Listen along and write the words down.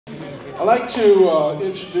I'd like to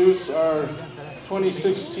introduce our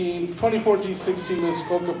 2014-16 Miss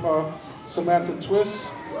Cocopah, Samantha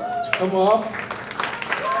Twist, to come up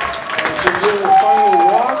and to give her final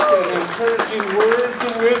walk and encouraging words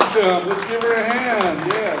of wisdom. Let's give her a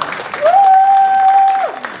hand, yes.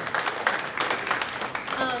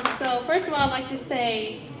 So first of all, I'd like to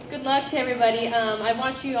say good luck to everybody. I've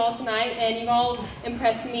watched you all tonight, and you've all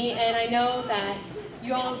impressed me, and I know that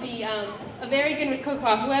you all will be a very good Miss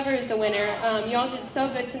Cocopah, whoever is the winner. You all did so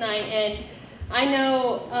good tonight, and I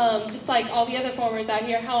know, just like all the other performers out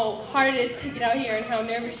here, how hard it is to get out here and how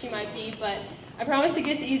nervous you might be, but I promise it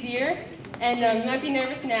gets easier, and you might be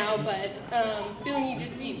nervous now, but soon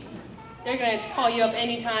they're going to call you up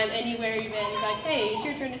anytime, anywhere you've been, like, hey, it's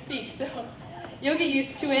your turn to speak, so you'll get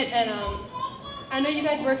used to it, and I know you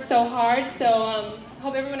guys work so hard, so I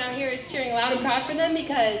hope everyone out here is cheering loud and proud for them,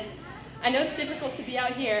 because I know it's difficult to be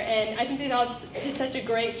out here, and I think they all did such a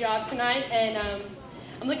great job tonight, and I'm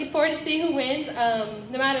looking forward to see who wins.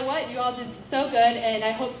 No matter what, you all did so good, and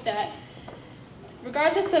I hope that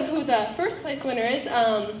regardless of who the first place winner is,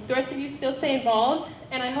 the rest of you still stay involved,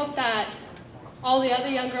 and I hope that all the other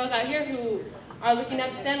young girls out here who are looking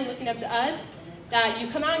up to them and looking up to us, that you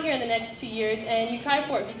come out here in the next 2 years and you try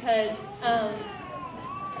for it, because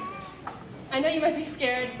I know you might be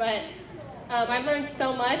scared, but I've learned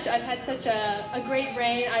so much. I've had such a great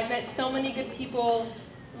reign. I've met so many good people,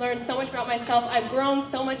 learned so much about myself. I've grown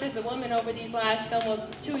so much as a woman over these last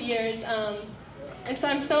almost 2 years. And so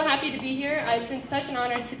I'm so happy to be here. It's been such an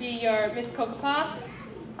honor to be your Miss Cocopah.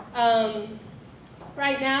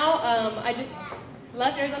 Right now, I just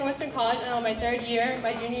left Arizona Western College, and I'm on my 3rd year,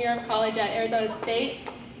 my junior year of college at Arizona State.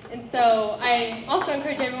 And so I also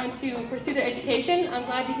encourage everyone to pursue their education. I'm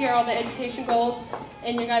glad to hear all the education goals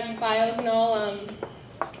in your guys' bios and all.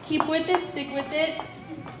 Keep with it, stick with it.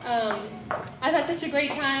 I've had such a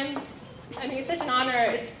great time. I mean, it's such an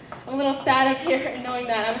honor. I'm a little sad up here knowing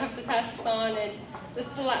that I'm going to have to pass this on. And this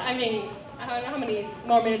is I mean, I don't know how many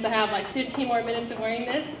more minutes I have, like 15 more minutes of wearing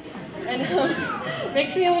this. And it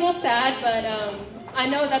makes me a little sad, but I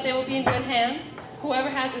know that they will be in good hands. Whoever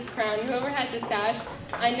has this crown, whoever has this sash,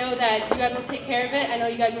 I know that you guys will take care of it. I know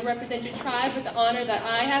you guys will represent your tribe with the honor that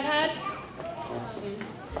I have had.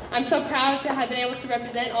 I'm so proud to have been able to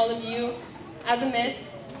represent all of you as a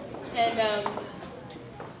Miss, and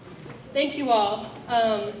thank you all.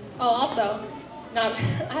 Also,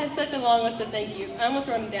 I have such a long list of thank yous. I almost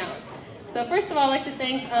wrote them down. So first of all, I'd like to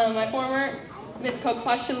thank my former Miss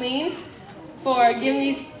Cocopah, Shalene, for giving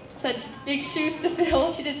me such big shoes to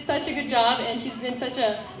fill. She did such a good job, and she's been such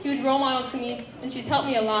a huge role model to me, and she's helped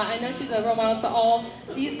me a lot. I know she's a role model to all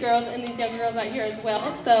these girls and these young girls out here as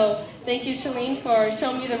well. So thank you, Shalene, for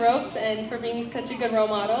showing me the ropes and for being such a good role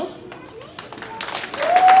model.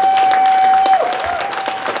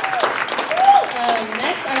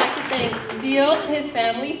 Next, I'd like to thank Deal and his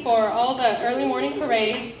family for all the early morning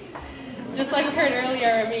parades. Just like we heard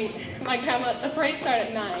earlier, I mean, my grandma, the parade started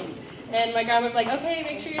at 9. And my grandma's like, okay,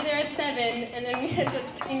 make sure you're there at 7. And then we ended up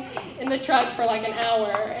sitting in the truck for like an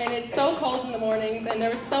hour. And it's so cold in the mornings, and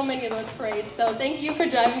there were so many of those parades. So thank you for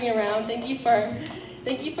driving me around. Thank you for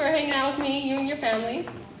hanging out with me, you and your family.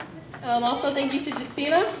 Also, thank you to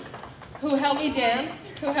Justina, who helped me dance,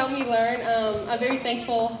 who helped me learn. I'm very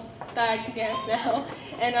thankful that I can dance now.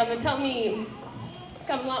 And it's helped me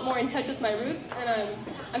become a lot more in touch with my roots, and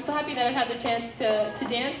I'm so happy that I had the chance to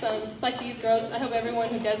dance, just like these girls. I hope everyone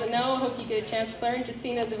who doesn't know, I hope you get a chance to learn.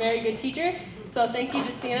 Justina is a very good teacher, so thank you,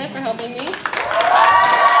 Justina, for helping me.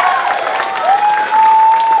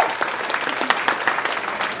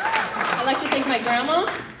 I'd like to thank my grandma,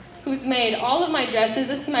 who's made all of my dresses.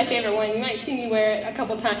 This is my favorite one. You might see me wear it a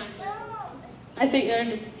couple times. I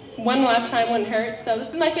figured one last time wouldn't hurt, so this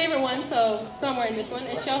is my favorite one, so I'm wearing this one.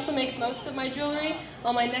 And she also makes most of my jewelry,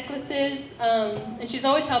 all my necklaces, and she's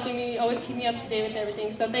always helping me, always keep me up to date with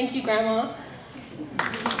everything, so thank you, Grandma.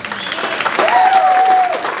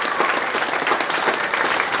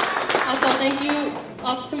 Also, thank you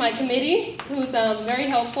also to my committee, who's very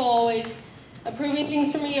helpful, always approving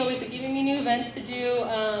things for me, always giving me new events to do.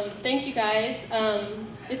 Thank you guys.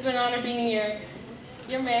 It's been an honor being your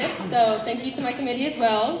Miss, so thank you to my committee as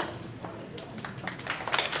well.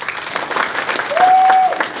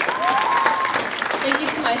 Thank you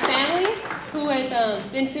to my family, who has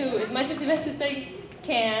been to as much events as they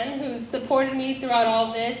can, who's supported me throughout all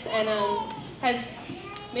of this, and has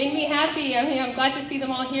made me happy. I mean, I'm glad to see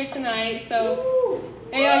them all here tonight, so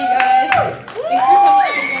hey all you guys, thanks for coming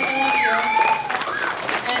out, you guys, I love you.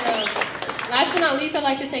 And last but not least, I'd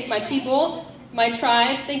like to thank my people, my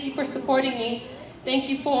tribe. Thank you for supporting me. Thank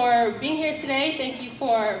you for being here today. Thank you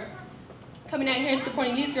for coming out here and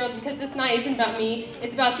supporting these girls, because this night isn't about me,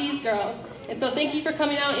 it's about these girls. And so thank you for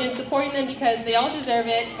coming out and supporting them, because they all deserve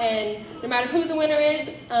it, and no matter who the winner is,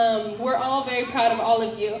 we're all very proud of all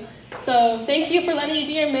of you. So thank you for letting me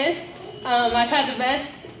be your Miss. I've had the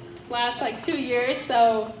best last like 2 years,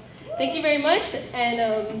 so thank you very much,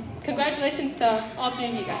 and congratulations to all 3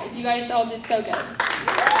 of you guys. You guys all did so good.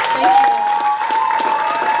 Thank you.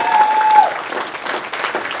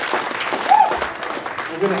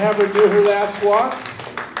 We're going to have her do her last walk.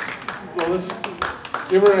 So let's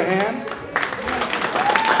give her a hand.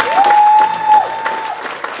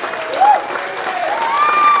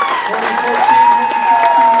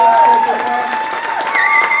 2014-2016 Miss Cocopah,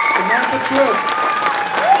 Samantha Twist.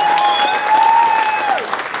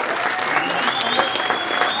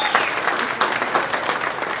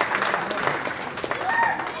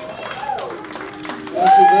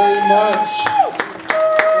 Thank you very much.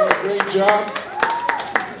 Done a great job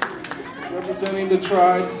representing the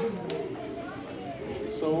tribe.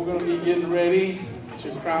 So we're going to be getting ready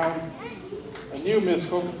to crown a new Miss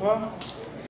Cocopah.